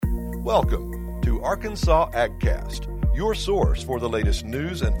Welcome to Arkansas AgCast, your source for the latest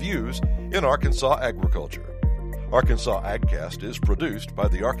news and views in Arkansas agriculture. Arkansas AgCast is produced by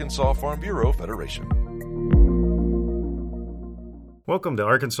the Arkansas Farm Bureau Federation. Welcome to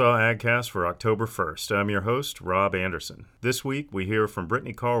Arkansas AgCast for October 1st. I'm your host, Rob Anderson. This week, we hear from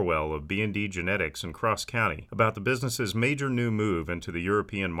Brittany Carwell of B&D Genetics in Cross County about the business's major new move into the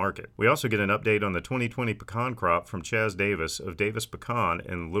European market. We also get an update on the 2020 pecan crop from Chaz Davis of Davis Pecan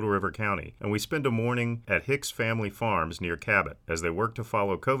in Little River County. And we spend a morning at Hicks Family Farms near Cabot as they work to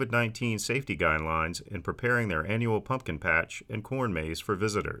follow COVID-19 safety guidelines in preparing their annual pumpkin patch and corn maze for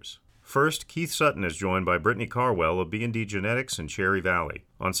visitors. First, Keith Sutton is joined by Brittany Carwell of B&D Genetics in Cherry Valley.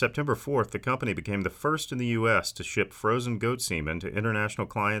 On September 4th, the company became the first in the U.S. to ship frozen goat semen to international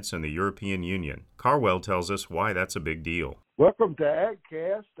clients in the European Union. Carwell tells us why that's a big deal. Welcome to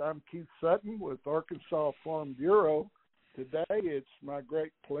AgCast. I'm Keith Sutton with Arkansas Farm Bureau. Today, it's my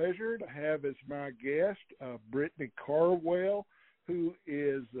great pleasure to have as my guest Brittany Carwell, who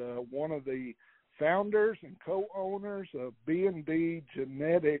is one of the founders and co-owners of B&D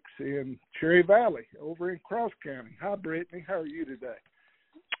Genetics in Cherry Valley over in Cross County. Hi, Brittany. How are you today?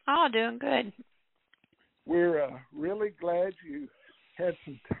 Oh, doing good. We're really glad you had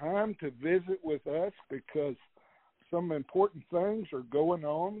some time to visit with us because some important things are going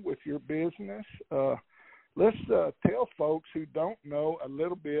on with your business. Let's tell folks who don't know a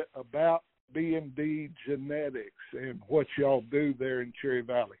little bit about B&D Genetics and what y'all do there in Cherry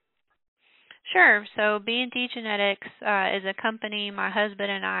Valley. Sure. So B&D Genetics is a company my husband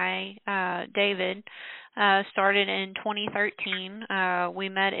and I, David, started in 2013. We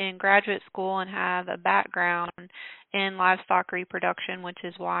met in graduate school and have a background in livestock reproduction, which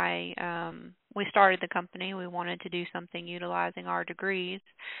is why we started the company. We wanted to do something utilizing our degrees.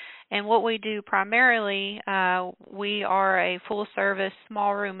 And what we do primarily, we are a full-service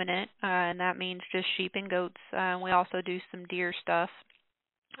small ruminant, and that means just sheep and goats. We also do some deer stuff.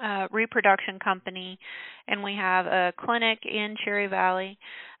 Reproduction company, and we have a clinic in Cherry Valley,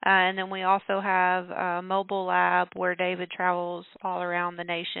 and then we also have a mobile lab where David travels all around the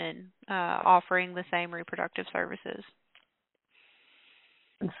nation offering the same reproductive services.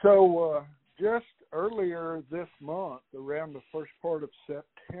 And so just earlier this month, around the first part of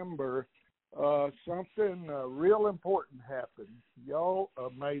September, something real important happened. Y'all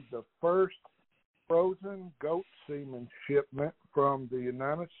made the first frozen goat semen shipment from the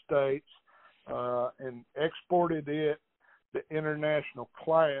United States and exported it to international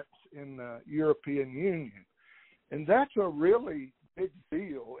clients in the European Union. And that's a really big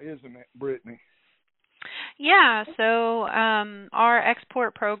deal, isn't it, Brittany? Yeah, so our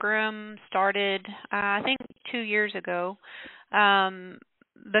export program started, I think, 2 years ago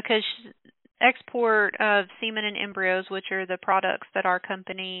because export of semen and embryos, which are the products that our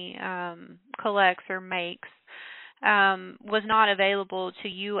company collects or makes, was not available to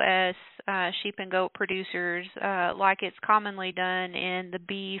U.S. Sheep and goat producers like it's commonly done in the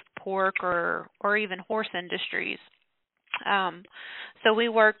beef, pork, or even horse industries. So we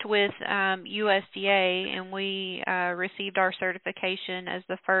worked with USDA, and we received our certification as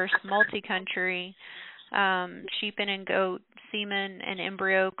the first multi-country sheep and goat semen and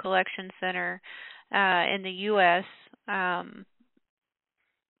embryo collection center in the U.S.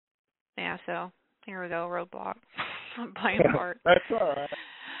 So here we go, roadblock. Playing part. That's all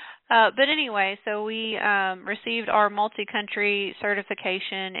right. But anyway, so we received our multi-country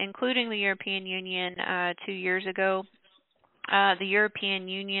certification, including the European Union, 2 years ago. The European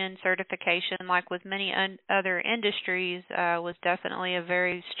Union certification, like with many other industries, was definitely a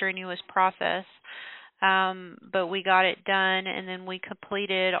very strenuous process. But we got it done, and then we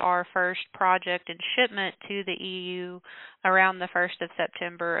completed our first project and shipment to the EU around the 1st of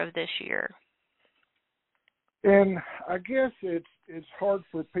September of this year. And I guess it's hard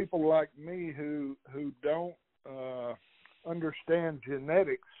for people like me who don't understand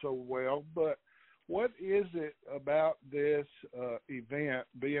genetics so well, but what is it about this event,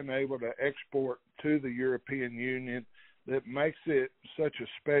 being able to export to the European Union, that makes it such a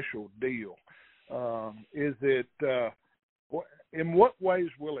special deal? Is it, in what ways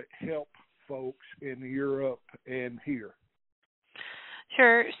will it help folks in Europe and here?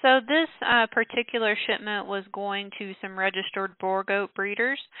 Sure. So this particular shipment was going to some registered boar goat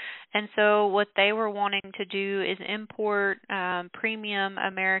breeders. And so what they were wanting to do is import premium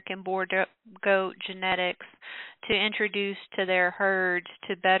American boar goat genetics to introduce to their herds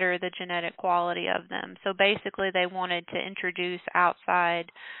to better the genetic quality of them. So basically they wanted to introduce outside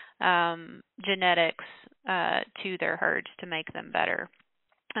genetics to their herds to make them better.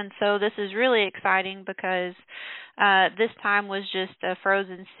 And so this is really exciting because this time was just a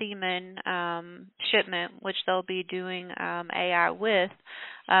frozen semen shipment, which they'll be doing AI with.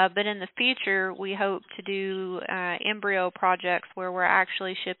 But in the future, we hope to do embryo projects where we're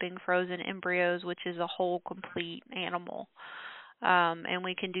actually shipping frozen embryos, which is a whole, complete animal. And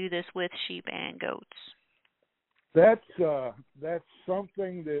we can do this with sheep and goats. That's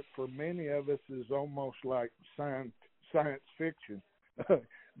something that for many of us is almost like science fiction.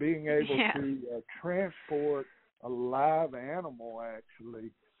 Being able to transport a live animal actually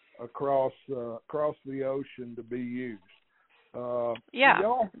across the ocean to be used.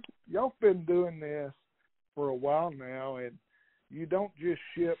 Y'all been doing this for a while now, and you don't just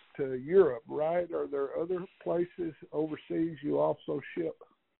ship to Europe, right? Are there other places overseas you also ship?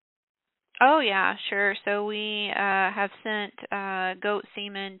 Oh, yeah, sure. So we have sent goat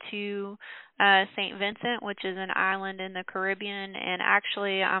semen to St. Vincent, which is an island in the Caribbean, and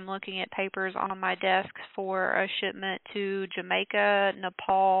actually I'm looking at papers on my desk for a shipment to Jamaica,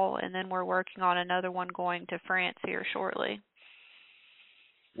 Nepal, and then we're working on another one going to France here shortly.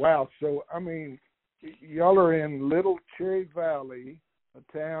 Wow. So, I mean, y'all are in Little Cherry Valley, a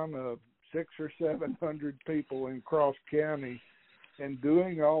town of 600 or 700 people in Cross County, and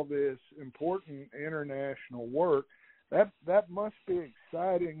doing all this important international work. That must be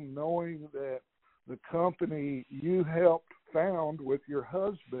exciting, knowing that the company you helped found with your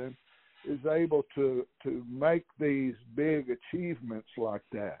husband is able to make these big achievements like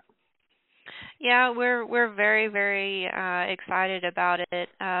that. Yeah, we're very, very excited about it.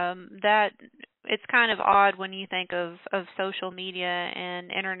 That it's kind of odd when you think of social media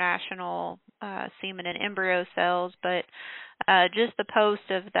and international semen and embryo sales, but just the post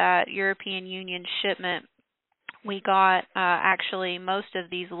of that European Union shipment, we got actually most of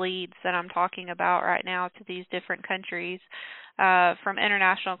these leads that I'm talking about right now to these different countries from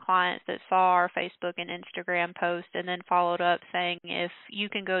international clients that saw our Facebook and Instagram post and then followed up saying, if you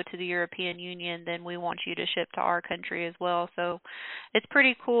can go to the European Union, then we want you to ship to our country as well. So it's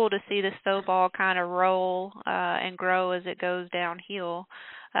pretty cool to see the snowball kind of roll and grow as it goes downhill.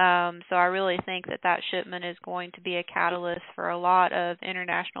 So I really think that shipment is going to be a catalyst for a lot of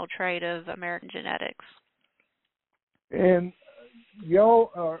international trade of American genetics. And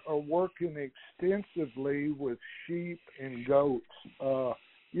y'all are working extensively with sheep and goats.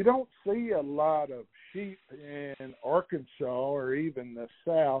 You don't see a lot of sheep in Arkansas or even the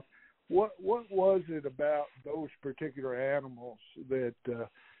South. What was it about those particular animals that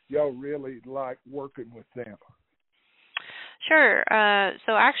y'all really like working with them? Sure.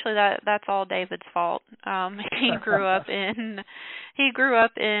 So actually, that's all David's fault. He grew up in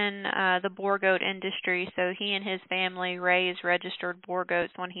the boar goat industry. So he and his family raised registered boar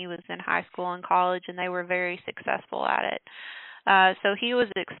goats when he was in high school and college, and they were very successful at it. So he was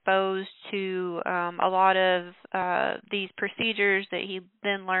exposed to a lot of these procedures that he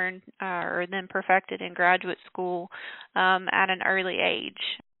then learned or then perfected in graduate school at an early age.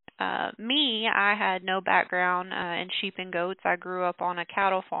 Me, I had no background in sheep and goats. I grew up on a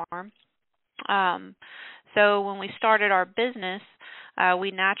cattle farm. So when we started our business,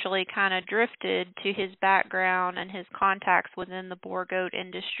 we naturally kind of drifted to his background and his contacts within the boar goat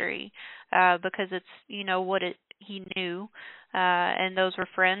industry because it's, what he knew. And those were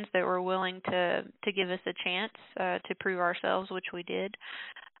friends that were willing to give us a chance to prove ourselves, which we did.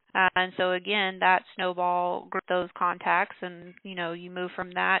 And so again, that snowball grew those contacts, and you move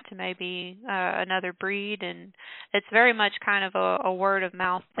from that to maybe another breed, and it's very much kind of a word of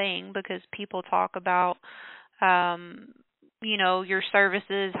mouth thing because people talk about your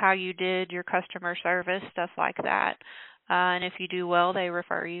services, how you did your customer service, stuff like that. And if you do well, they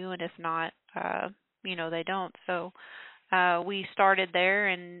refer you, and if not, they don't. So we started there,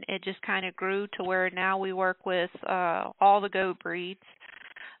 and it just kind of grew to where now we work with all the goat breeds.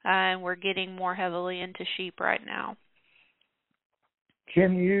 And we're getting more heavily into sheep right now.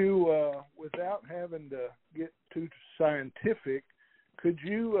 Can you, without having to get too scientific, could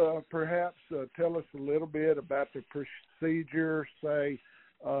you perhaps tell us a little bit about the procedure, say,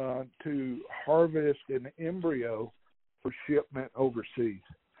 to harvest an embryo for shipment overseas?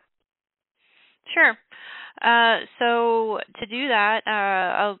 Sure. So to do that,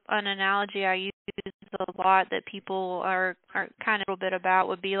 an analogy I use a lot that people are kind of a little bit about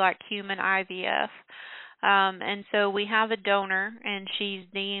would be like human IVF. And so we have a donor, and she's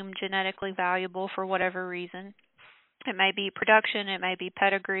deemed genetically valuable for whatever reason. It may be production, it may be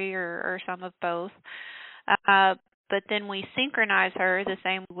pedigree, or some of both. But then we synchronize her the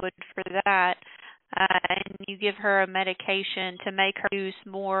same we would for that. And you give her a medication to make her produce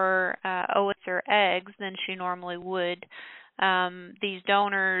more oocytes or eggs than she normally would. These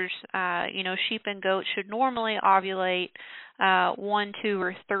donors, sheep and goats should normally ovulate 1, 2,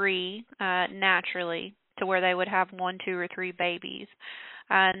 or 3 naturally, to where they would have 1, 2, or 3 babies.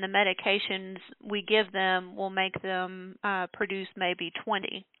 And the medications we give them will make them produce maybe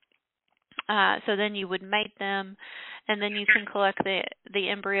 20. So then you would mate them, and then you can collect the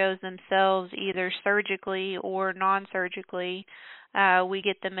embryos themselves either surgically or non-surgically. We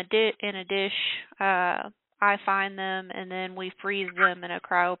get them in a dish. I find them, and then we freeze them in a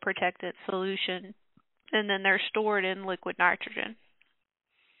cryoprotected solution, and then they're stored in liquid nitrogen.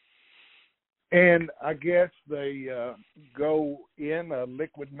 And I guess they go in a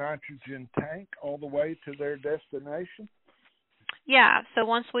liquid nitrogen tank all the way to their destination? Yeah, so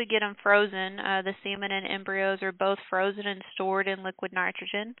once we get them frozen, the semen and embryos are both frozen and stored in liquid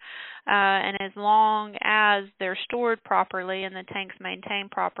nitrogen. And as long as they're stored properly and the tank's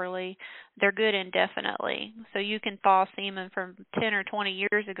maintained properly, they're good indefinitely. So you can thaw semen from 10 or 20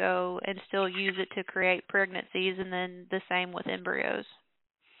 years ago and still use it to create pregnancies, and then the same with embryos.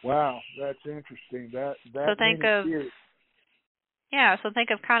 Wow, that's interesting. That so think of years. Yeah, so think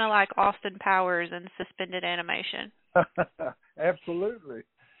of kind of like Austin Powers and suspended animation. Absolutely.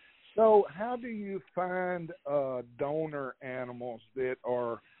 So how do you find donor animals that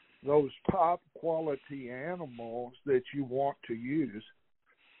are those top quality animals that you want to use?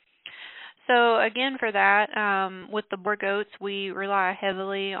 So again, for that, with the boar goats, we rely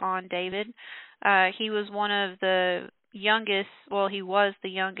heavily on David. He was one of the youngest, he was the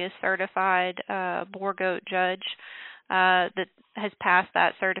youngest certified boar goat judge that has passed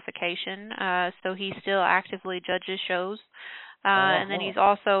that certification. So he still actively judges shows. And then he's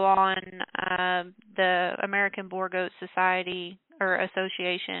also on the American Boar Goat Society or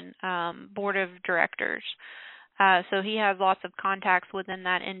Association board of directors. So he has lots of contacts within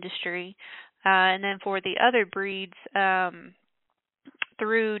that industry. And then for the other breeds,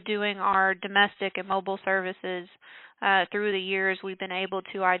 through doing our domestic and mobile services through the years, we've been able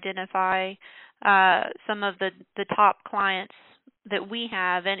to identify some of the top clients that we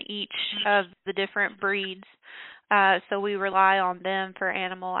have in each of the different breeds. So we rely on them for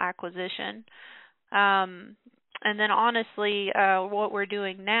animal acquisition. And then honestly, what we're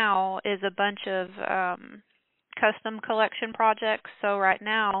doing now is a bunch of custom collection projects. So right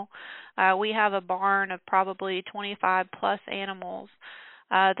now, we have a barn of probably 25 plus animals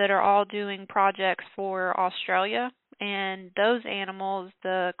that are all doing projects for Australia. And those animals,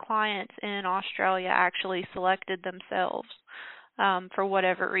 the clients in Australia actually selected themselves for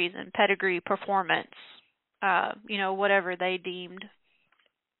whatever reason, pedigree, performance, whatever they deemed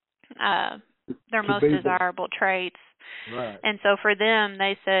their most desirable traits. Right. And so for them,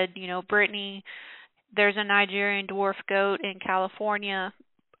 they said, Brittany, there's a Nigerian dwarf goat in California.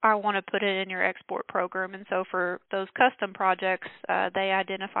 I want to put it in your export program. And so for those custom projects, they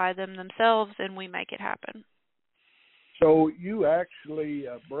identify them themselves, and we make it happen. So you actually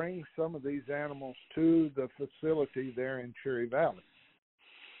bring some of these animals to the facility there in Cherry Valley?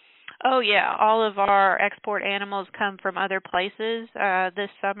 Oh, yeah. All of our export animals come from other places. This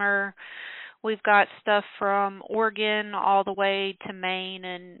summer, we've got stuff from Oregon all the way to Maine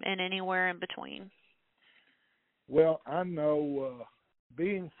and anywhere in between. Well, I know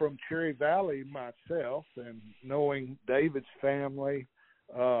being from Cherry Valley myself and knowing David's family,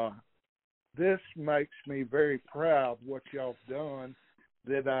 this makes me very proud what y'all have done,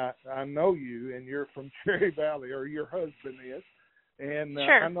 that I know you and you're from Cherry Valley, or your husband is. And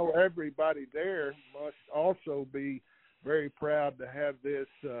sure. I know everybody there must also be very proud to have this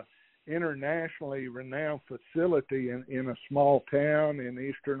internationally renowned facility in a small town in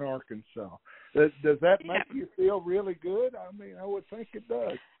eastern Arkansas. Does that make you feel really good? I mean, I would think it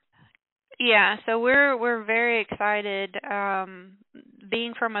does. Yeah, so we're very excited.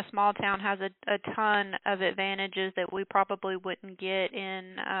 Being from a small town has a ton of advantages that we probably wouldn't get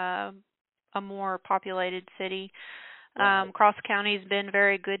in a more populated city. Cross County's been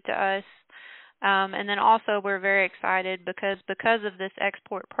very good to us. And then also we're very excited because of this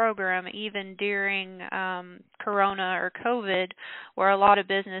export program, even during Corona or COVID, where a lot of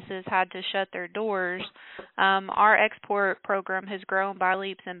businesses had to shut their doors, our export program has grown by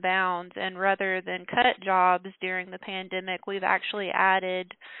leaps and bounds. And rather than cut jobs during the pandemic, we've actually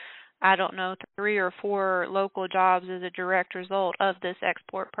added, 3 or 4 local jobs as a direct result of this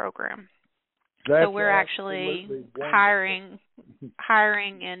export program. That's so we're actually hiring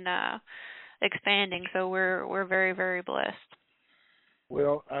and expanding, so we're very, very blessed.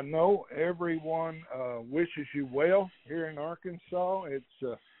 Well, I know everyone wishes you well here in Arkansas.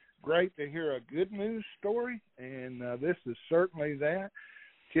 It's great to hear a good news story, and this is certainly that.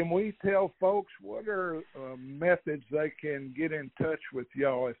 can we tell folks what are methods they can get in touch with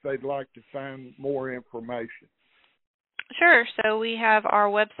y'all if they'd like to find more information? Sure. So we have our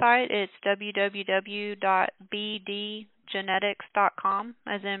website. It's www.bdgenetics.com,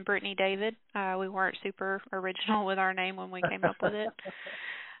 as in Brittany David. We weren't super original with our name when we came up with it.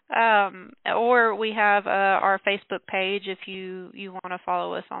 Or we have our Facebook page if you want to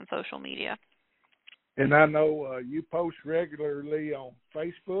follow us on social media. And I know you post regularly on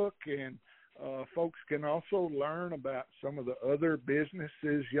Facebook, and folks can also learn about some of the other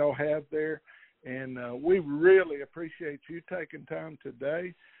businesses y'all have there. And we really appreciate you taking time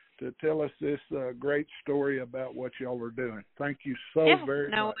today to tell us this great story about what y'all are doing. Thank you very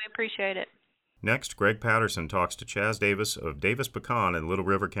much. No, we appreciate it. Next, Greg Patterson talks to Chaz Davis of Davis Pecan in Little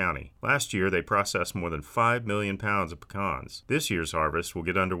River County. Last year, they processed more than 5 million pounds of pecans. This year's harvest will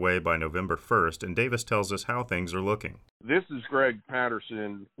get underway by November 1st, and Davis tells us how things are looking. This is Greg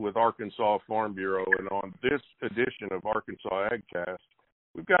Patterson with Arkansas Farm Bureau, and on this edition of Arkansas AgCast,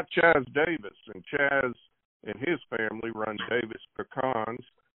 we've got Chaz Davis, and Chaz and his family run Davis Pecans.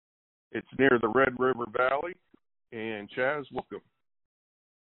 It's near the Red River Valley, and Chaz, welcome.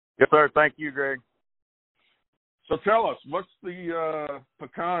 Yes, sir. Thank you, Greg. So tell us, what's the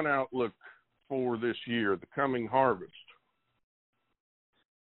pecan outlook for this year, the coming harvest?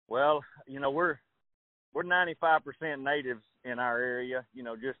 Well, we're 95% natives in our area,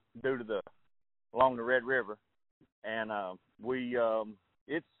 just due to along the Red River, and we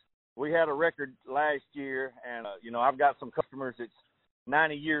had a record last year, and I've got some customers that's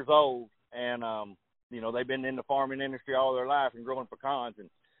 90 years old, and they've been in the farming industry all their life and growing pecans, and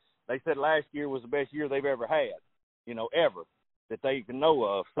they said last year was the best year they've ever had, ever, that they can know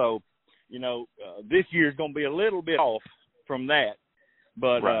of. So, this year is going to be a little bit off from that.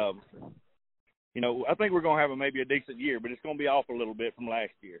 But, right. I think we're going to have maybe a decent year, but it's going to be off a little bit from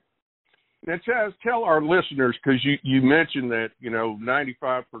last year. Now, Chaz, tell our listeners, because you mentioned that,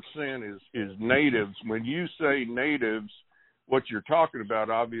 95% is natives. When you say natives, what you're talking about,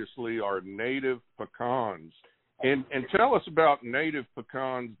 obviously, are native pecans. And tell us about native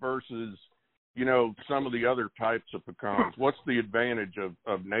pecans versus, some of the other types of pecans. What's the advantage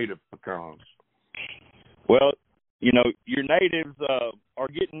of native pecans? Well, your natives are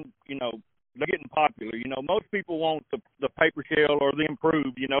getting, they're getting popular. Most people want the paper shell or the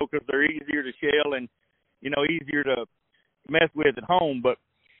improved, because they're easier to shell and, easier to mess with at home. But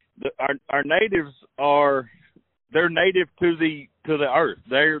our natives they're native to the earth.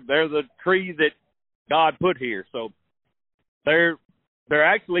 They're the tree that God put here. So they're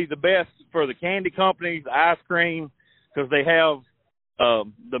actually the best for the candy companies, the ice cream, because they have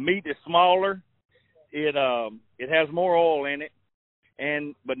the meat is smaller. It has more oil in it,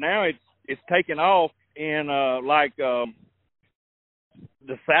 but now it's taken off in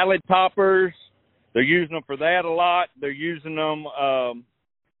the salad toppers. They're using them for that a lot. They're using them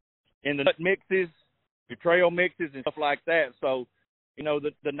in the nut mixes, the trail mixes and stuff like that. So,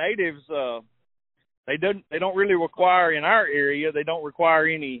 the natives they don't really require in our area. They don't require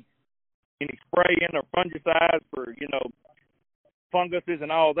any spraying or fungicides for funguses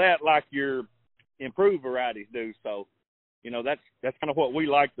and all that like your improved varieties do. So, that's kind of what we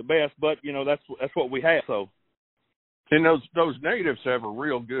like the best. But that's what we have. So, and those natives have a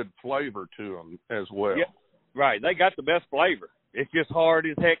real good flavor to them as well. Yeah, right. They got the best flavor. It's just hard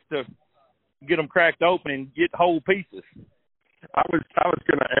as heck to get them cracked open and get whole pieces. I was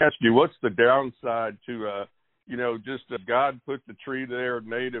going to ask you, what's the downside to just God put the tree there,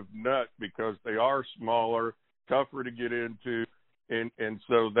 native nut, because they are smaller, tougher to get into, and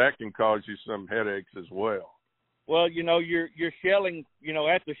so that can cause you some headaches as well. Well, you're shelling,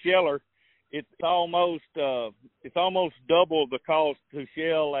 at the sheller, it's almost double the cost to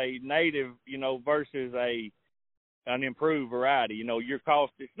shell a native, versus an improved variety. Your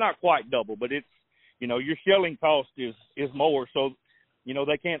cost, it's not quite double, but it's, your shelling cost is more. So,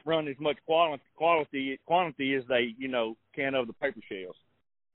 they can't run as much quantity as they, can of the paper shells.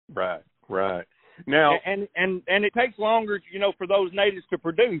 Right. Now, and it takes longer, for those natives to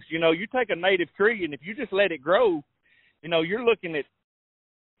produce. You take a native tree, and if you just let it grow, you're looking at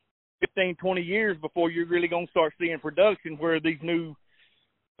 15, 20 years before you're really going to start seeing production, where these new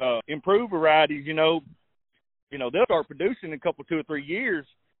improved varieties, they'll start producing in a couple, 2 or 3 years.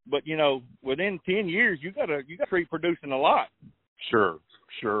 But, within 10 years, you got a tree producing a lot. Sure.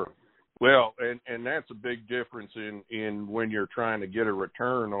 Well, and that's a big difference in when you're trying to get a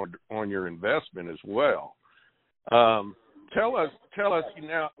return on your investment as well. Tell us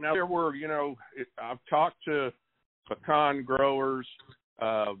now there were, I've talked to pecan growers.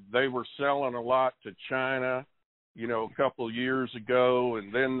 They were selling a lot to China. a couple of years ago,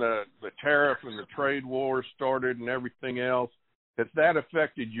 and then the tariff and the trade war started and everything else. Has that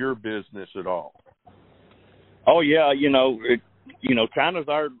affected your business at all? Oh yeah, China's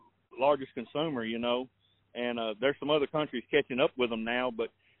our largest consumer, and there's some other countries catching up with them now. But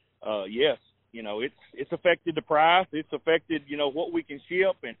yes, it's affected the price. It's affected what we can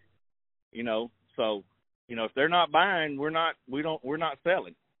ship, and so if they're not buying, we're not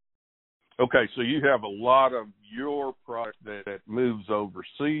selling. Okay, so you have a lot of your product that moves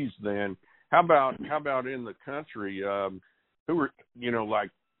overseas. Then how about in the country?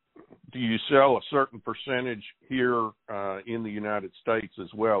 Do you sell a certain percentage here in the United States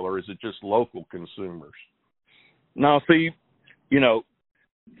as well, or is it just local consumers? No, see, the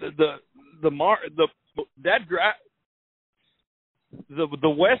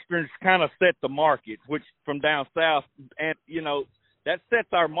Westerns kind of set the market, which from down south, and that sets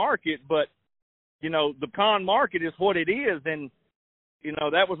our market. But the pecan market is what it is, and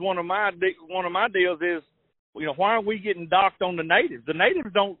that was one of my deals is, why are we getting docked on the natives? The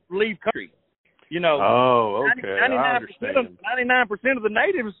natives don't leave country. Oh, okay. 99% I understand. 99% of the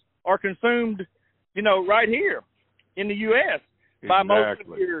natives are consumed, right here in the U.S. by most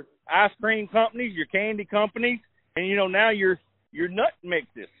of your ice cream companies, your candy companies, and now your nut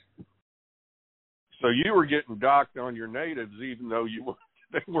mixes. So you were getting docked on your natives, even though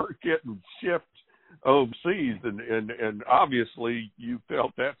they weren't getting shipped overseas, and obviously you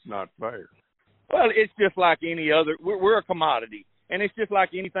felt that's not fair. Well, it's just like any other. We're a commodity, and it's just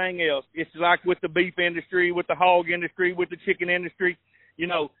like anything else. It's like with the beef industry, with the hog industry, with the chicken industry.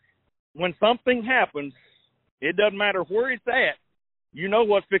 When something happens, it doesn't matter where it's at.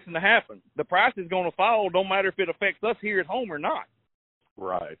 What's fixing to happen. The price is going to fall, no matter if it affects us here at home or not.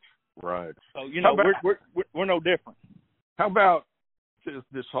 Right. So we're no different. How about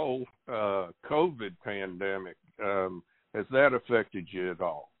this whole COVID pandemic? Has that affected you at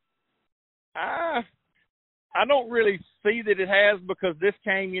all? I don't really see that it has, because this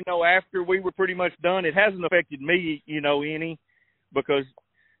came, after we were pretty much done. It hasn't affected me, any, because,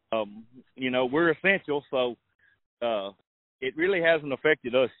 we're essential. So, it really hasn't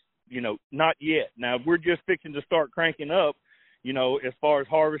affected us, not yet. Now we're just fixing to start cranking up, as far as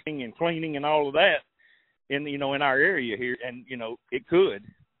harvesting and cleaning and all of that in our area here. And, it could,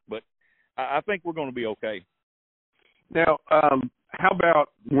 but I think we're going to be okay. Now, how about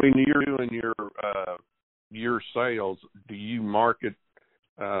when you're doing your sales? Do you market?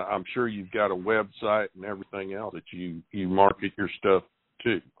 I'm sure you've got a website and everything else that you market your stuff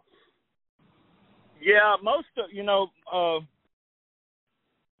to. Yeah, most of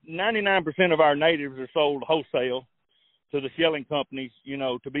 99% of our natives are sold wholesale to the shelling companies,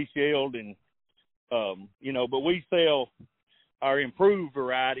 to be shelled, and but we sell our improved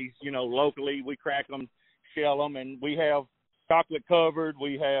varieties, locally. We crack them, shell them, and we have chocolate covered.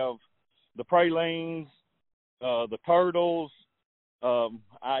 We have the pralines, the turtles.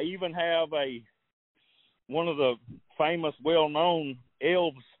 I even have one of the famous, well-known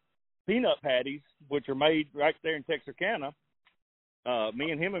Elves peanut patties, which are made right there in Texarkana.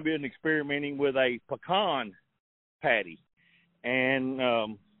 Me and him have been experimenting with a pecan patty, and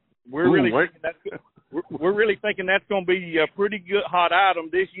we're really thinking that's going to be a pretty good hot item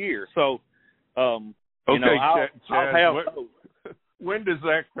this year. So, okay, I'll have those. When does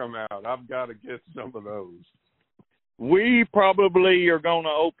that come out? I've got to get some of those. We probably are going to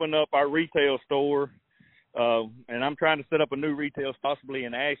open up our retail store, and I'm trying to set up a new retail, possibly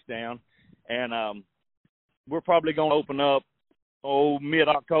in Ashdown, and we're probably going to open up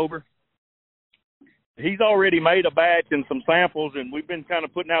mid-October. He's already made a batch and some samples, and we've been kind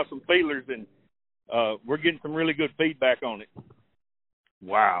of putting out some feelers, and we're getting some really good feedback on it.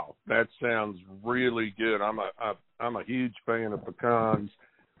 Wow, that sounds really good. I'm a huge fan of pecans,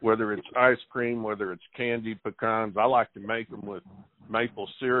 whether it's ice cream, whether it's candied pecans. I like to make them with maple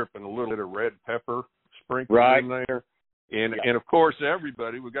syrup and a little bit of red pepper sprinkled in there. And of course,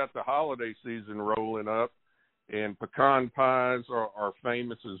 we got the holiday season rolling up, and pecan pies are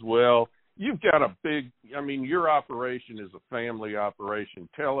famous as well. You've got your operation is a family operation.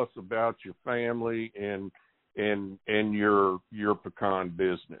 Tell us about your family and your pecan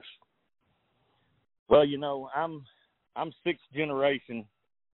business. Well, I'm sixth generation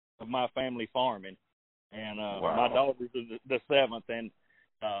of my family farming, and my daughter's the seventh, and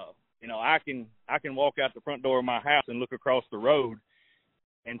I can walk out the front door of my house and look across the road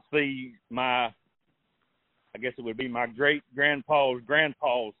and see my great grandpa's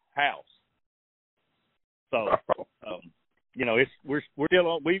house. So, we're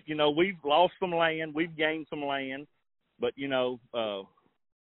still we've lost some land, we've gained some land, but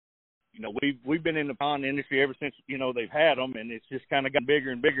we've been in the pond industry ever since, they've had them, and it's just kind of gotten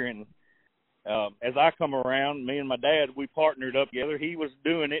bigger and bigger. And as I come around, me and my dad, we partnered up together. He was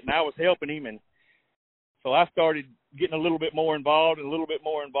doing it, and I was helping him. And so I started getting a little bit more involved,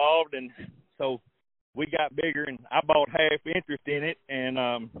 and so we got bigger, and I bought half interest in it.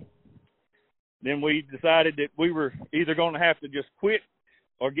 And then we decided that we were either going to have to just quit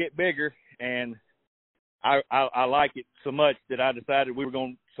or get bigger. And I like it so much that I decided we were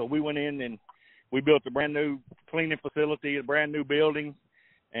going. So we went in and we built a brand new cleaning facility, a brand new building.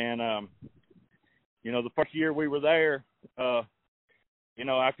 And, the first year we were there,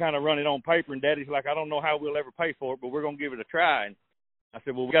 I kind of run it on paper, and Daddy's like, I don't know how we'll ever pay for it, but we're going to give it a try. And I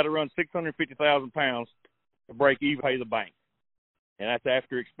said, well, we got to run 650,000 pounds to break even, pay the bank. And that's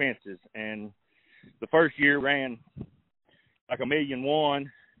after expenses. And the first year ran like $1.1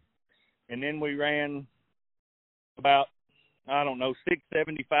 million. And then we ran about, I don't know,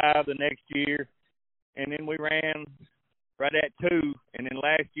 675 the next year. And then we ran right at 2. And then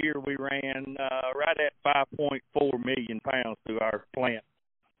last year we ran right at 5.4 million pounds through our plant.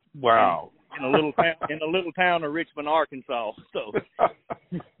 Wow. In a little town of Richmond, Arkansas. So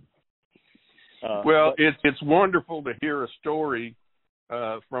well, it's wonderful to hear a story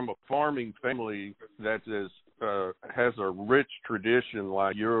from a farming family that has a rich tradition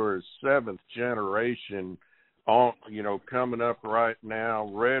like yours, 7th generation, coming up right now,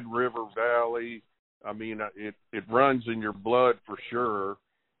 Red River Valley. I mean, it runs in your blood for sure.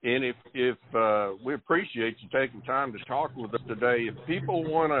 And if we appreciate you taking time to talk with us today. If people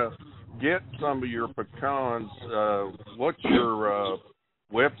want to get some of your pecans, what's your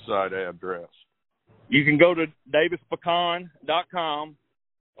website address? You can go to davispecan.com,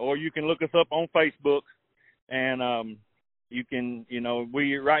 or you can look us up on Facebook. And you can,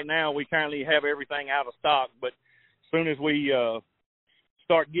 right now we currently have everything out of stock, but as soon as we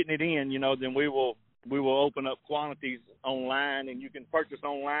start getting it in, then we will open up quantities online, and you can purchase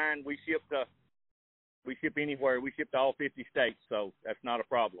online. We ship anywhere. We ship to all 50 states, so that's not a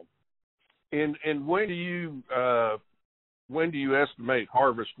problem. And when do you estimate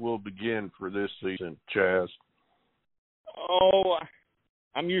harvest will begin for this season, Chaz? Oh,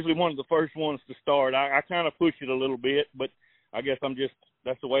 I'm usually one of the first ones to start. I kind of push it a little bit, but I guess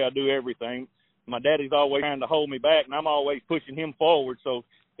that's the way I do everything. My daddy's always trying to hold me back, and I'm always pushing him forward, so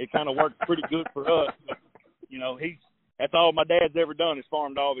it kind of works pretty good for us. But, that's all my dad's ever done is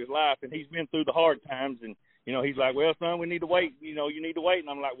farmed all of his life, and he's been through the hard times. And, he's like, well, son, we need to wait. You need to wait. And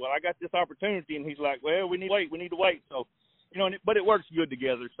I'm like, well, I got this opportunity. And he's like, well, we need to wait. So, but it works good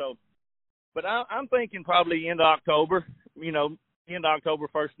together. So, but I'm thinking probably end of October, end of October,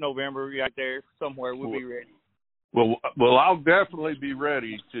 1st November, right there somewhere we'll be ready. Well, I'll definitely be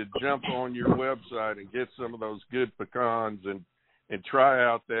ready to jump on your website and get some of those good pecans and try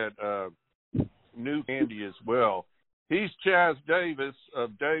out that new candy as well. He's Chaz Davis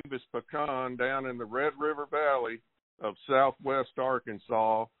of Davis Pecan down in the Red River Valley of Southwest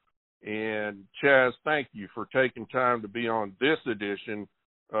Arkansas. And Chaz, thank you for taking time to be on this edition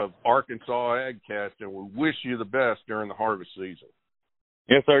of Arkansas AgCast, and we wish you the best during the harvest season.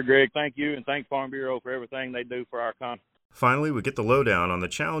 Yes, sir, Greg. Thank you, and thank Farm Bureau for everything they do for our country. Finally, we get the lowdown on the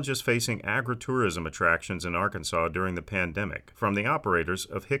challenges facing agritourism attractions in Arkansas during the pandemic from the operators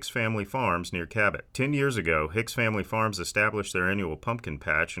of Hicks Family Farms near Cabot. 10 years ago, Hicks Family Farms established their annual pumpkin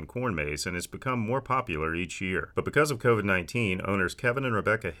patch and corn maze and has become more popular each year. But because of COVID-19, owners Kevin and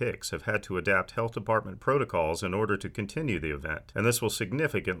Rebecca Hicks have had to adapt health department protocols in order to continue the event, and this will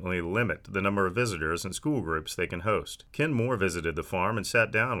significantly limit the number of visitors and school groups they can host. Ken Moore visited the farm and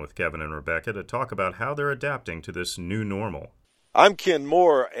sat down with Kevin and Rebecca to talk about how they're adapting to this new normal. I'm Ken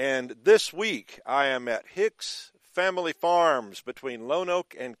Moore, and this week I am at Hicks Family Farms between Lone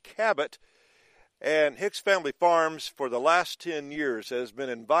Oak and Cabot. And Hicks Family Farms, for the last 10 years, has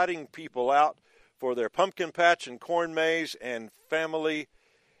been inviting people out for their pumpkin patch and corn maze and family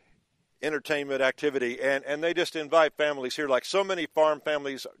entertainment activity. And they just invite families here like so many farm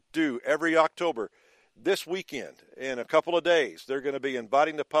families do every October. This weekend, in a couple of days, they're going to be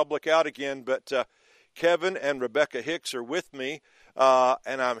inviting the public out again, but Kevin and Rebecca Hicks are with me,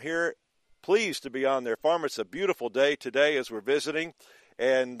 and I'm here pleased to be on their farm. It's a beautiful day today as we're visiting.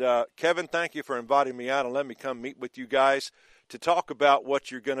 And Kevin, thank you for inviting me out and letting me come meet with you guys to talk about what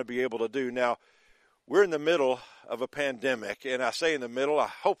you're going to be able to do. Now, we're in the middle of a pandemic, and I say in the middle, I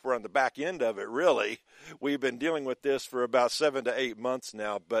hope we're on the back end of it, really. We've been dealing with this for about 7 to 8 months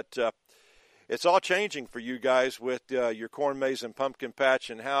now, but it's all changing for you guys with your corn maze and pumpkin patch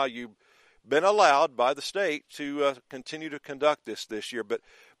and how you've been allowed by the state to continue to conduct this year. But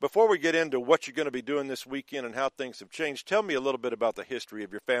before we get into what you're going to be doing this weekend and how things have changed, tell me a little bit about the history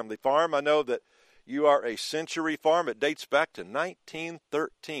of your family farm. I know that you are a century farm. It dates back to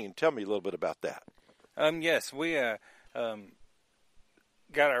 1913. Tell me a little bit about that. Yes, we got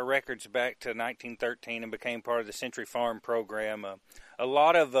our records back to 1913 and became part of the Century Farm program. A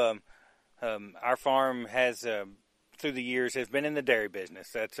lot of our farm has, through the years, has been in the dairy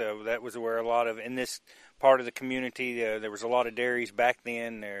business. That was where a lot of, in this part of the community, there was a lot of dairies back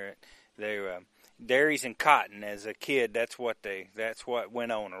then. Dairies and cotton. As a kid, that's what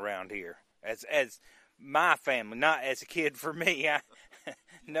went on around here. As my family, not as a kid for me.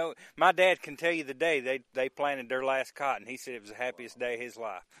 No, my dad can tell you the day they planted their last cotton. He said it was the happiest day of his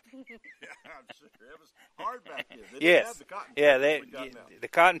life. Yeah, I'm sure. It was hard back then. They yes. Didn't have the cotton Yeah, the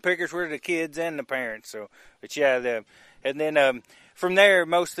cotton pickers were the kids and the parents. So, but yeah, and then from there,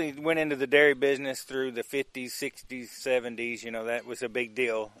 mostly went into the dairy business through the 50s, 60s, 70s. You know, that was a big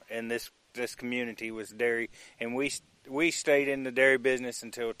deal. And this community was dairy, and we stayed in the dairy business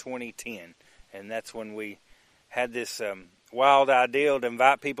until 2010, and that's when we had this wild idea to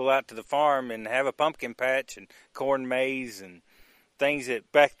invite people out to the farm and have a pumpkin patch and corn maze and things that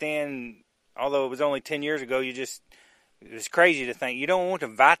back then, although it was only 10 years ago, it was crazy to think you don't want to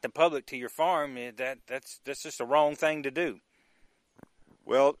invite the public to your farm. That's just the wrong thing to do.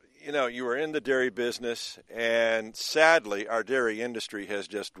 Well, you know, you were in the dairy business, and sadly, our dairy industry has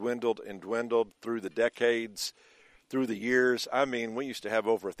just dwindled and dwindled through the decades, through the years. I mean, we used to have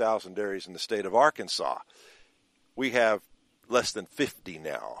over 1,000 dairies in the state of Arkansas. We have less than 50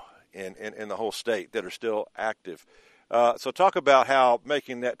 now in the whole state that are still active. So talk about how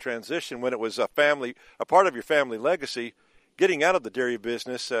making that transition when it was a part of your family legacy, getting out of the dairy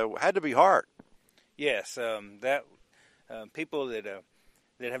business had to be hard. Yes, people that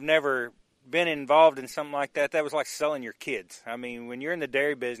have never been involved in something like that was like selling your kids. I mean, when you're in the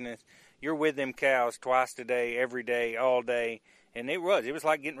dairy business, you're with them cows twice a day, every day, all day, and it was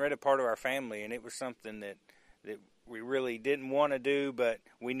like getting rid of part of our family, and it was something that we really didn't want to do, but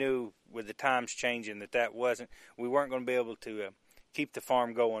we knew with the times changing we weren't going to be able to keep the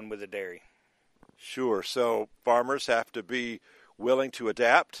farm going with the dairy. Sure. So farmers have to be willing to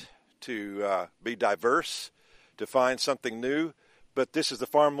adapt, to be diverse, to find something new. But this is the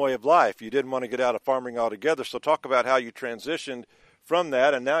farm way of life. You didn't want to get out of farming altogether. So talk about how you transitioned from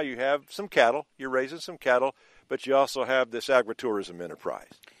that, and now you have some cattle. You're raising some cattle, but you also have this agritourism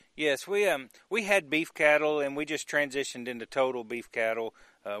enterprise. Yes, we had beef cattle, and we just transitioned into total beef cattle.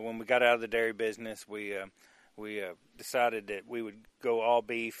 When we got out of the dairy business, we decided that we would go all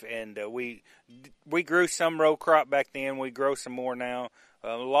beef, and we grew some row crop back then. We grow some more now.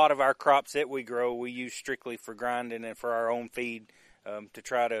 A lot of our crops that we grow, we use strictly for grinding and for our own feed, to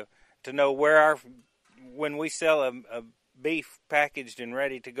try to know when we sell a beef packaged and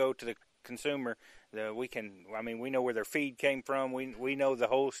ready to go to the consumer, we know where their feed came from. We know the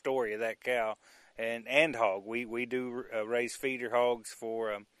whole story of that cow and hog. We do raise feeder hogs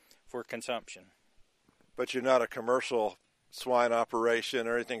for consumption. But you're not a commercial swine operation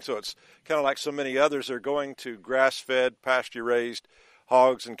or anything, so it's kind of like so many others are going to grass-fed, pasture-raised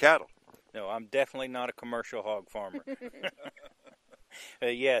hogs and cattle. No, I'm definitely not a commercial hog farmer.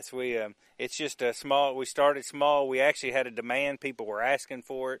 Yes, it's just a small. We started small. We actually had a demand. People were asking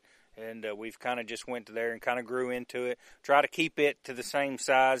for it. And we've kind of just went to there and kind of grew into it. Try to keep it to the same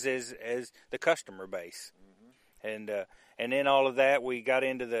size as the customer base. Mm-hmm. And then all of that, we got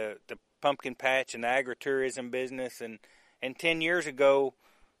into the pumpkin patch and the agritourism business. And 10 years ago,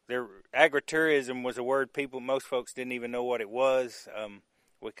 agritourism was a word most folks didn't even know what it was.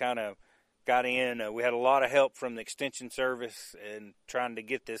 We kind of got in. We had a lot of help from the Extension Service and trying to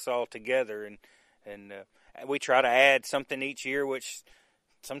get this all together. And we try to add something each year, which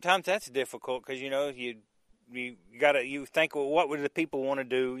sometimes that's difficult because, you know, you think, well, what would the people want to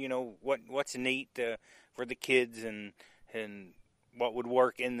do? You know, what's neat for the kids and what would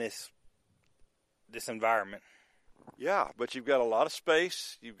work in this environment. Yeah, but you've got a lot of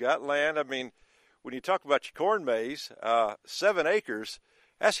space. You've got land. I mean, when you talk about your corn maze, 7 acres,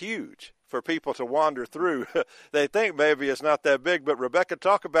 that's huge for people to wander through. They think maybe it's not that big, but Rebecca,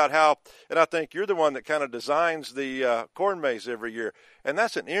 talk about how, and I think you're the one that kind of designs the corn maze every year, and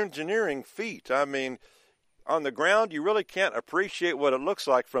that's an engineering feat. I mean, on the ground, you really can't appreciate what it looks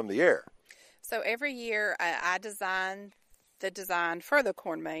like from the air. So every year I design the design for the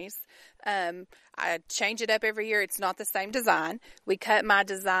corn maze. I change it up every year. It's not the same design. We cut my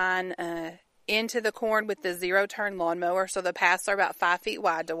design into the corn with the zero-turn lawnmower, so the paths are about 5 feet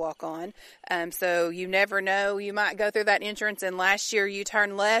wide to walk on. So you never know. You might go through that entrance, and last year you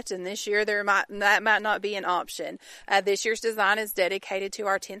turned left, and this year that might not be an option. This year's design is dedicated to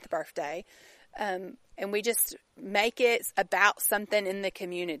our 10th birthday. And we just make it about something in the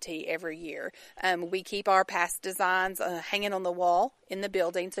community every year. We keep our past designs hanging on the wall in the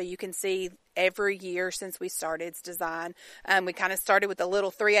building so you can see every year since we started its design. We kind of started with a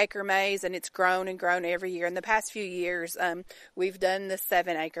little 3-acre maze, and it's grown and grown every year. In the past few years, we've done the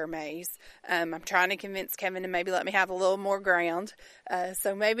 7-acre maze. I'm trying to convince Kevin to maybe let me have a little more ground.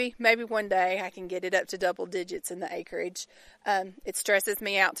 So maybe one day I can get it up to double digits in the acreage. It stresses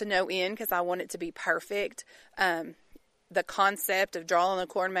me out to no end because I want it to be perfect. The concept of drawing a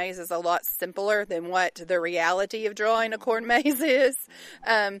corn maze is a lot simpler than what the reality of drawing a corn maze is.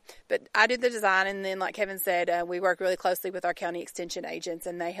 But I do the design, and then, like Kevin said, we work really closely with our county extension agents,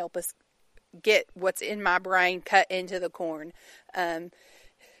 and they help us get what's in my brain cut into the corn.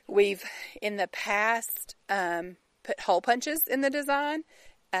 We've, in the past, put hole punches in the design,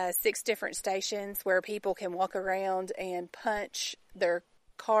 6 different stations where people can walk around and punch their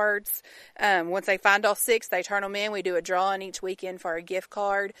cards. Once they find all 6, they turn them in. We do a drawing each weekend for a gift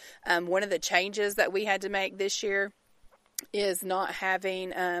card. One of the changes that we had to make this year is not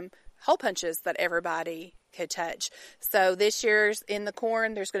having hole punches that everybody could touch. So this year's in the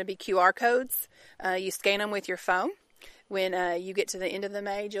corn, there's going to be QR codes. You scan them with your phone. When you get to the end of the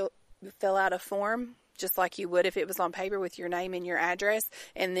maze, you'll fill out a form just like you would if it was on paper with your name and your address,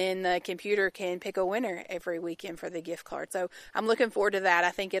 and then the computer can pick a winner every weekend for the gift card. So I'm looking forward to that.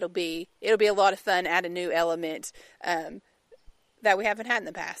 I think it'll be a lot of fun, add a new element that we haven't had in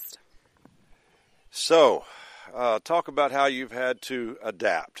the past. So, talk about how you've had to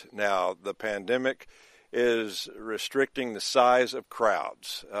adapt. Now, the pandemic is restricting the size of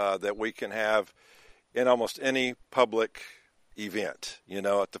crowds that we can have in almost any public event. You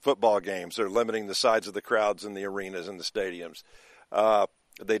know, at the football games, they're limiting the size of the crowds in the arenas and the stadiums.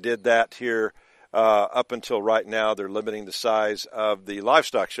 They did that here up until right now. They're limiting the size of the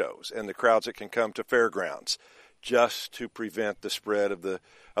livestock shows and the crowds that can come to fairgrounds just to prevent the spread of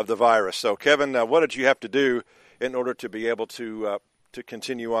the virus. So, Kevin, what did you have to do in order to be able to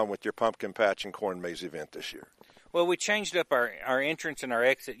continue on with your pumpkin patch and corn maze event this year? Well, we changed up our entrance and our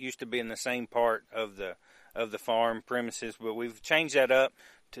exit. Used to be in the same part of the farm premises, but we've changed that up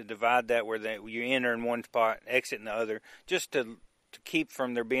to divide that where you enter in one spot, exit in the other, just to keep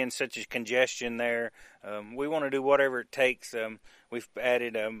from there being such a congestion there. We want to do whatever it takes. We've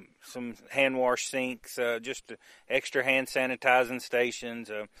added some hand wash sinks, just extra hand sanitizing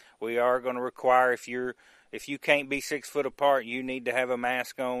stations. We are going to require if you can't be 6 foot apart, you need to have a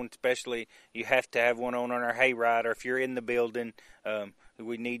mask on. Especially you have to have one on our hayride, or if you're in the building,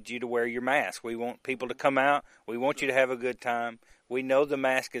 we need you to wear your mask. We want people to come out. We want you to have a good time. We know the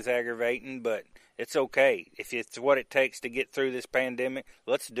mask is aggravating, but it's okay. If it's what it takes to get through this pandemic,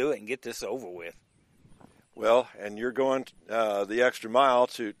 let's do it and get this over with. Well, and you're going the extra mile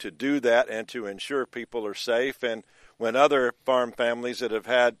to do that and to ensure people are safe. And when other farm families that have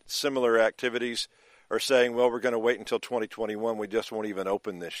had similar activities are saying, well, we're going to wait until 2021, we just won't even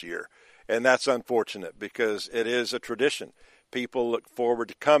open this year. And that's unfortunate because it is a tradition. People look forward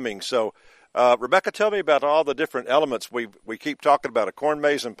to coming. So, Rebecca, tell me about all the different elements. We keep talking about a corn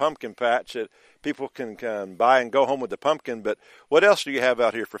maze and pumpkin patch that people can buy and go home with the pumpkin, but what else do you have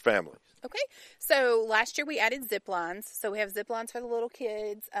out here for families? Okay, so last year we added zip lines. So we have zip lines for the little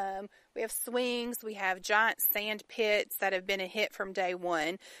kids. We have swings. We have giant sand pits that have been a hit from day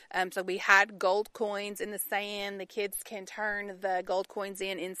one. So we had gold coins in the sand. The kids can turn the gold coins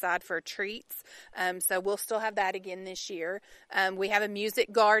inside for treats. So we'll still have that again this year. We have a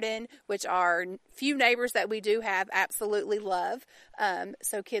music garden, which our few neighbors that we do have absolutely love.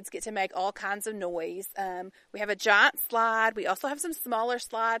 So kids get to make all kinds of noise. We have a giant slide. We also have some smaller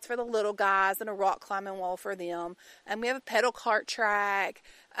slides for the little guys and a rock climbing wall for them. We have a pedal cart track,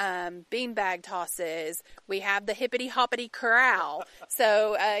 beanbag tosses. We have the hippity hoppity corral,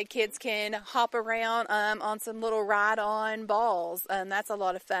 so kids can hop around on some little ride-on balls. That's a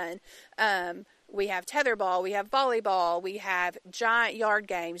lot of fun. We have tetherball, we have volleyball, we have giant yard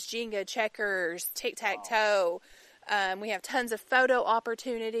games, Jenga, checkers, tic-tac-toe. We have tons of photo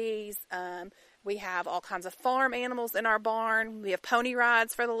opportunities. We have all kinds of farm animals in our barn. We have pony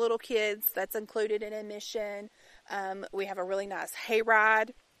rides for the little kids. That's included in admission. We have a really nice hayride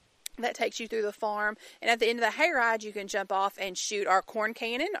that takes you through the farm. And at the end of the hayride, you can jump off and shoot our corn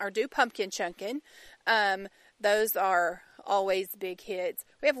cannon or do pumpkin chunking. Those are always big hits.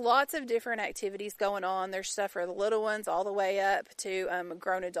 We have lots of different activities going on. There's stuff for the little ones all the way up to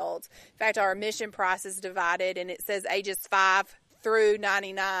grown adults. In fact, our admission price is divided, and it says ages 5 through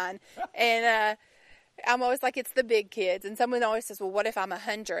 99. And I'm always like, it's the big kids. And someone always says, well, what if I'm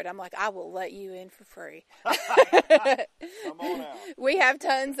 100? I'm like, I will let you in for free. Come on out. We have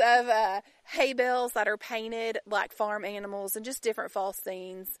tons of hay bales that are painted like farm animals and just different fall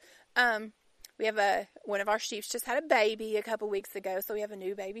scenes. We have one of our sheep just had a baby a couple weeks ago, so we have a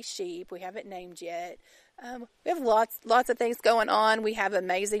new baby sheep. We haven't named yet. We have lots of things going on. We have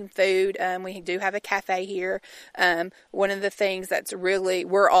amazing food. We do have a cafe here. One of the things that's really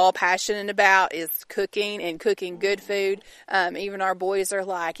we're all passionate about is cooking and cooking good food. Even our boys are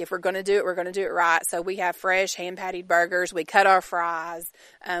like, if we're going to do it, we're going to do it right. So we have fresh hand-patted burgers. We cut our fries.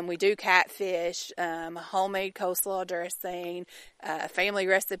 We do catfish, homemade coleslaw dressing, family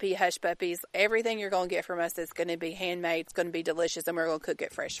recipe hush puppies. Everything you're going to get from us is going to be handmade. It's going to be delicious, and we're going to cook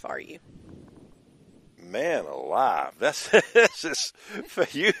it fresh for you. Man alive, that's just,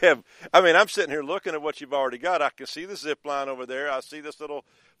 you have, I mean, I'm sitting here looking at what you've already got. I can see the zip line over there. I see this little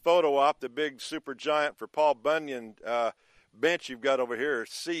photo op, the big super giant for Paul Bunyan bench you've got over here,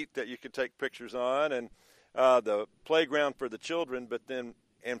 seat that you can take pictures on, and the playground for the children. But then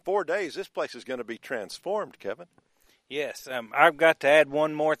in 4 days, this place is going to be transformed, Kevin. Yes, I've got to add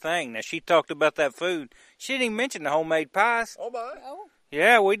one more thing. Now, she talked about that food. She didn't even mention the homemade pies. Oh, my. Oh.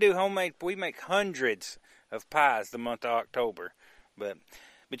 Yeah, we do homemade. We make hundreds of pies the month of October. But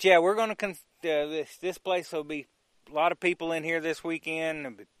yeah, we're going to, this place will be a lot of people in here this weekend.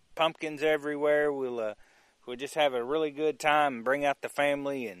 There'll be pumpkins everywhere. We'll just have a really good time and bring out the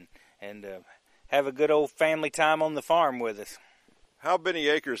family and have a good old family time on the farm with us. How many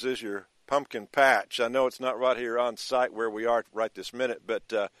acres is your pumpkin patch? I know it's not right here on site where we are right this minute,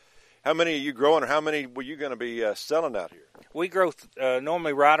 but how many are you growing, or how many were you going to be selling out here? We grow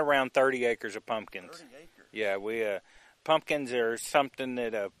normally right around 30 acres of pumpkins. 30 acres? Yeah, we pumpkins are something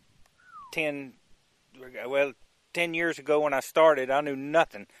that 10 years ago when I started, I knew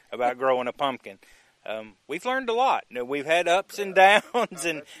nothing about growing a pumpkin. We've learned a lot. You know, we've had ups and downs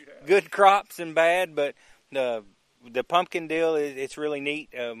and good crops and bad, but the pumpkin deal it's really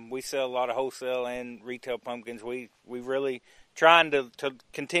neat. We sell a lot of wholesale and retail pumpkins. We really trying to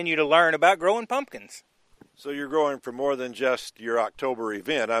continue to learn about growing pumpkins. So you're growing for more than just your October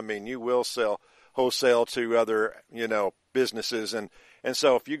event. I mean, you will sell wholesale to other, businesses. And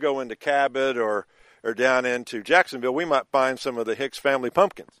so if you go into Cabot or down into Jacksonville, we might find some of the Hicks Family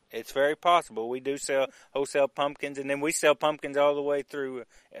pumpkins. It's very possible. We do sell wholesale pumpkins, and then we sell pumpkins all the way through,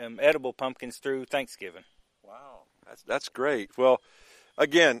 edible pumpkins through Thanksgiving. Wow, that's great. Well,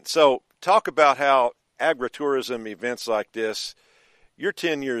 again, so talk about how agritourism events like this, you're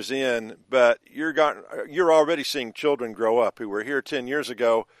 10 years in, but you're already seeing children grow up who were here 10 years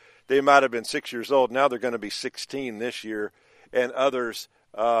ago. They might have been 6 years old. Now they're going to be 16 this year, and others.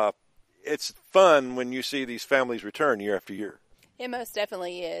 It's fun when you see these families return year after year. It most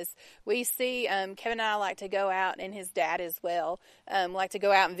definitely is. We see Kevin and I like to go out, and his dad as well, like to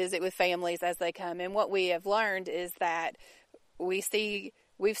go out and visit with families as they come. And what we have learned is that we've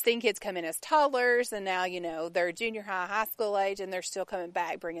seen kids come in as toddlers, and now, they're junior high school age, and they're still coming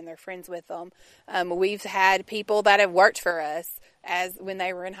back, bringing their friends with them. We've had people that have worked for us as when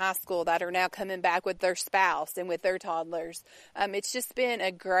they were in high school that are now coming back with their spouse and with their toddlers. It's just been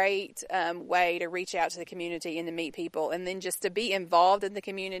a great way to reach out to the community and to meet people, and then just to be involved in the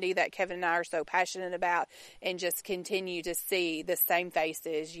community that Kevin and I are so passionate about, and just continue to see the same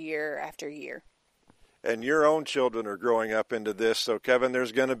faces year after year. And your own children are growing up into this. So, Kevin,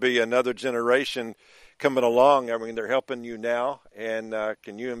 there's going to be another generation coming along. I mean, they're helping you now. And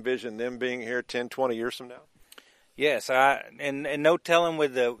can you envision them being here 10, 20 years from now? Yes, and no telling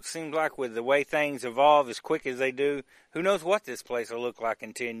seems like with the way things evolve as quick as they do, who knows what this place will look like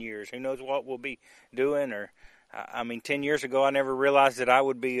in 10 years? Who knows what we'll be doing? 10 years ago, I never realized that I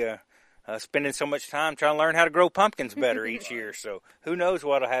would be spending so much time trying to learn how to grow pumpkins better each year. So who knows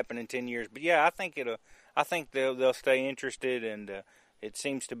what'll happen in 10 years? But yeah, I think they'll stay interested, and it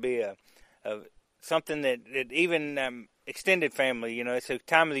seems to be something that even extended family, it's a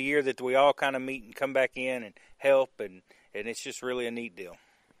time of the year that we all kind of meet and come back in and help, and it's just really a neat deal.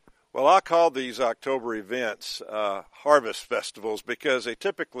 Well, I call these October events harvest festivals because they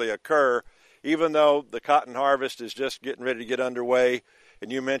typically occur even though the cotton harvest is just getting ready to get underway.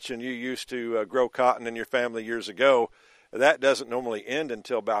 And you mentioned you used to grow cotton in your family years ago. That doesn't normally end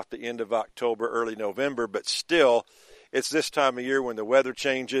until about the end of October, early November, but still, it's this time of year when the weather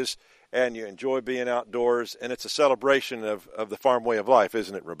changes and you enjoy being outdoors, and it's a celebration of the farm way of life,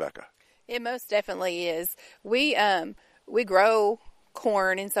 isn't it, Rebecca? It most definitely is. we grow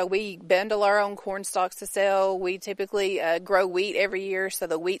corn, and so we bundle our own corn stalks to sell. We typically grow wheat every year, so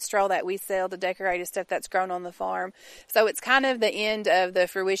the wheat straw that we sell, the decorated stuff that's grown on the farm. So it's kind of the end of the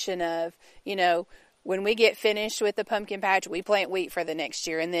fruition of, when we get finished with the pumpkin patch, we plant wheat for the next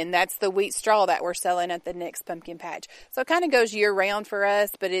year, and then that's the wheat straw that we're selling at the next pumpkin patch. So it kind of goes year round for us,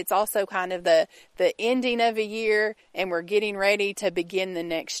 but it's also kind of the ending of a year, and we're getting ready to begin the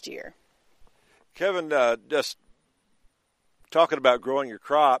next year. Kevin, just talking about growing your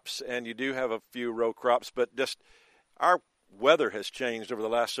crops, and you do have a few row crops, but just our weather has changed over the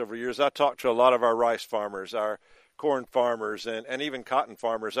last several years. I talked to a lot of our rice farmers, our corn farmers, and even cotton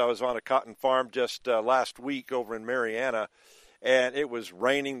farmers. I was on a cotton farm just last week over in Marianna, and it was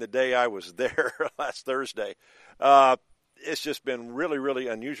raining the day I was there last Thursday. It's just been really, really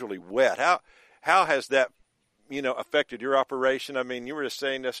unusually wet. How has that affected your operation? I mean, you were just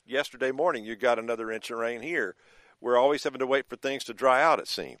saying this yesterday morning, you got another inch of rain here. We're always having to wait for things to dry out, it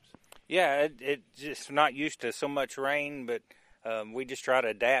seems. Yeah, it's just not used to so much rain, but we just try to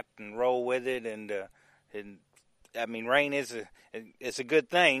adapt and roll with it. And I mean, rain is a good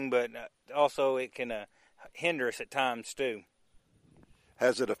thing, but also it can hinder us at times too.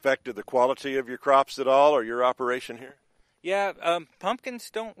 Has it affected the quality of your crops at all, or your operation here? Yeah,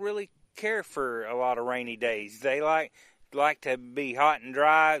 pumpkins don't really care for a lot of rainy days. They like to be hot and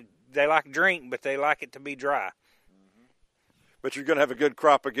dry. They like to drink, but they like it to be dry. But you're going to have a good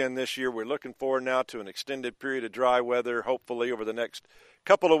crop again this year. We're looking forward now to an extended period of dry weather, hopefully over the next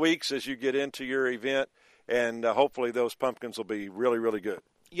couple of weeks as you get into your event, and hopefully those pumpkins will be really, really good.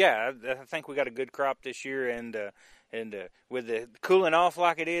 Yeah, I think we got a good crop this year, and with the cooling off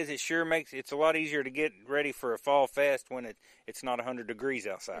like it is, it sure makes it's a lot easier to get ready for a fall fest when it's not 100 degrees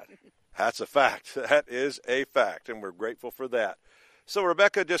outside. That's a fact. That is a fact, and we're grateful for that. So,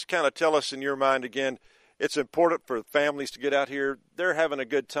 Rebecca, just kind of tell us in your mind again, it's important for families to get out here. They're having a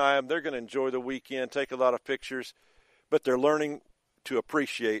good time. They're going to enjoy the weekend, take a lot of pictures, but they're learning to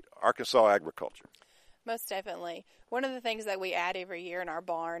appreciate Arkansas agriculture. Most definitely. One of the things that we add every year in our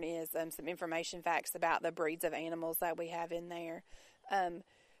barn is some information facts about the breeds of animals that we have in there.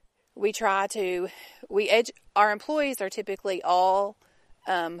 Our employees are typically all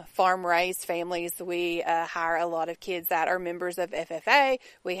farm-raised families. We hire a lot of kids that are members of FFA.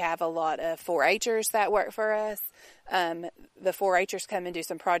 We have a lot of 4-H'ers that work for us. The 4-H'ers come and do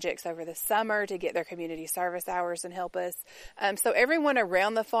some projects over the summer to get their community service hours and help us. So everyone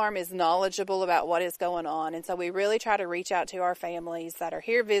around the farm is knowledgeable about what is going on. And so we really try to reach out to our families that are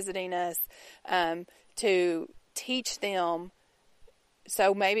here visiting us to teach them.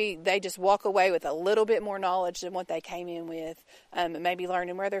 So maybe they just walk away with a little bit more knowledge than what they came in with, maybe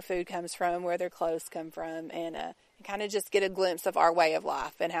learning where their food comes from, where their clothes come from, and kind of just get a glimpse of our way of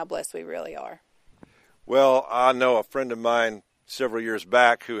life and how blessed we really are. Well, I know a friend of mine several years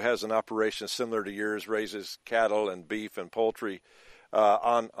back who has an operation similar to yours, raises cattle and beef and poultry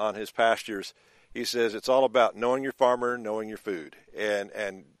on his pastures. He says it's all about knowing your farmer, knowing your food, and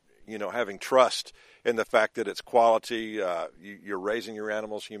having trust in the fact that it's quality, you're raising your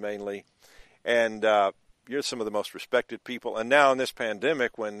animals humanely, and you're some of the most respected people. And now in this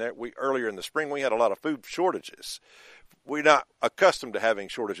pandemic, earlier in the spring, we had a lot of food shortages. We're not accustomed to having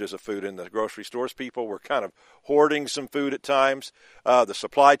shortages of food in the grocery stores. People were kind of hoarding some food at times. The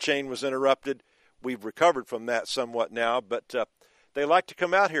supply chain was interrupted. We've recovered from that somewhat now, but they like to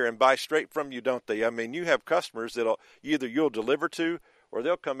come out here and buy straight from you, don't they? I mean, you have customers that you'll deliver to, or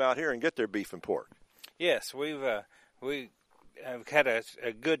they'll come out here and get their beef and pork. Yes, we have had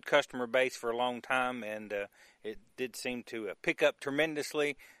a good customer base for a long time, and it did seem to pick up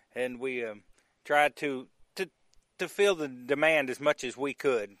tremendously. And we tried to fill the demand as much as we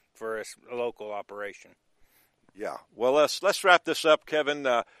could for a local operation. Yeah. Well, let's wrap this up, Kevin.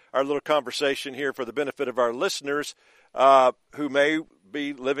 Our little conversation here for the benefit of our listeners who may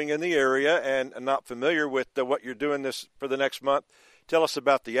be living in the area and not familiar with what you're doing this for the next month. Tell us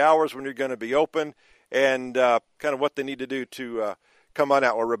about the hours when you're going to be open and kind of what they need to do to come on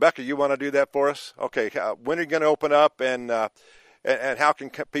out. Well, Rebecca, you want to do that for us? Okay. When are you going to open up, and how can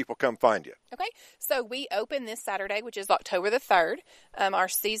people come find you? Okay. So we open this Saturday, which is October the 3rd. Our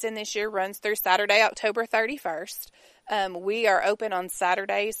season this year runs through Saturday, October 31st. We are open on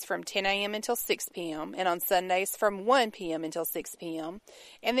Saturdays from 10 a.m. until 6 p.m. and on Sundays from 1 p.m. until 6 p.m.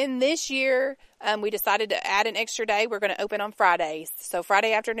 And then this year, we decided to add an extra day. We're going to open on Fridays. So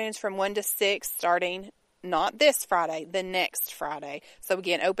Friday afternoons from 1 to 6, starting not this Friday, the next Friday. So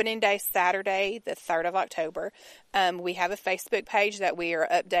again, opening day Saturday, the 3rd of October. We have a Facebook page that we are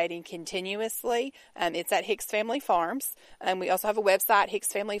updating continuously. It's at Hicks Family Farms. We also have a website,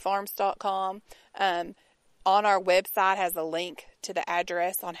 hicksfamilyfarms.com. on our website has a link to the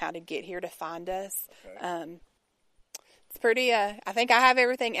address on how to get here to find us. Okay. It's pretty, I think I have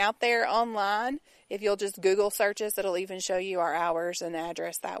everything out there online. If you'll just Google search us, it'll even show you our hours and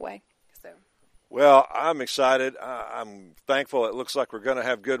address that way. So. Well, I'm excited. I'm thankful. It looks like we're going to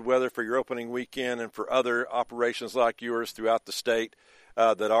have good weather for your opening weekend and for other operations like yours throughout the state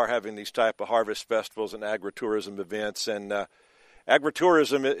that are having these type of harvest festivals and agritourism events. And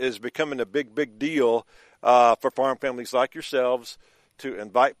agritourism is becoming a big deal for farm families like yourselves to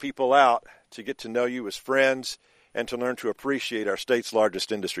invite people out to get to know you as friends and to learn to appreciate our state's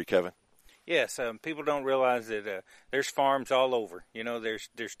largest industry, Kevin. Yes, people don't realize that there's farms all over. You know,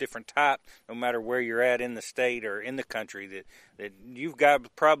 there's different types, no matter where you're at in the state or in the country, that you've got to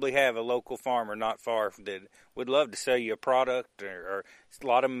probably have a local farmer not far that would love to sell you a product, or a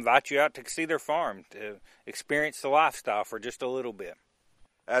lot of them invite you out to see their farm, to experience the lifestyle for just a little bit.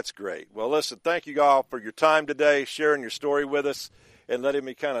 That's great. Well, listen, thank you all for your time today, sharing your story with us, and letting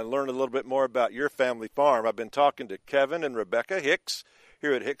me kind of learn a little bit more about your family farm. I've been talking to Kevin and Rebecca Hicks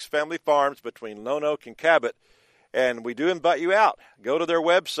here at Hicks Family Farms between Lone Oak and Cabot, and we do invite you out. Go to their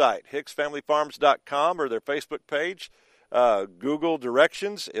website, hicksfamilyfarms.com, or their Facebook page. Google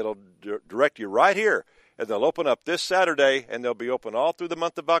directions. It'll direct you right here, and they'll open up this Saturday, and they'll be open all through the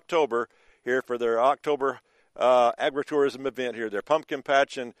month of October here for their October agritourism event here, their pumpkin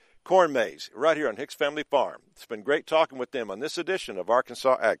patch and corn maze, right here on Hicks Family Farm. It's been great talking with them on this edition of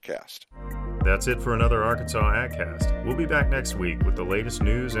Arkansas AgCast. That's it for another Arkansas AgCast. We'll be back next week with the latest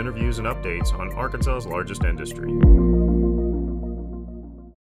news, interviews, and updates on Arkansas's largest industry.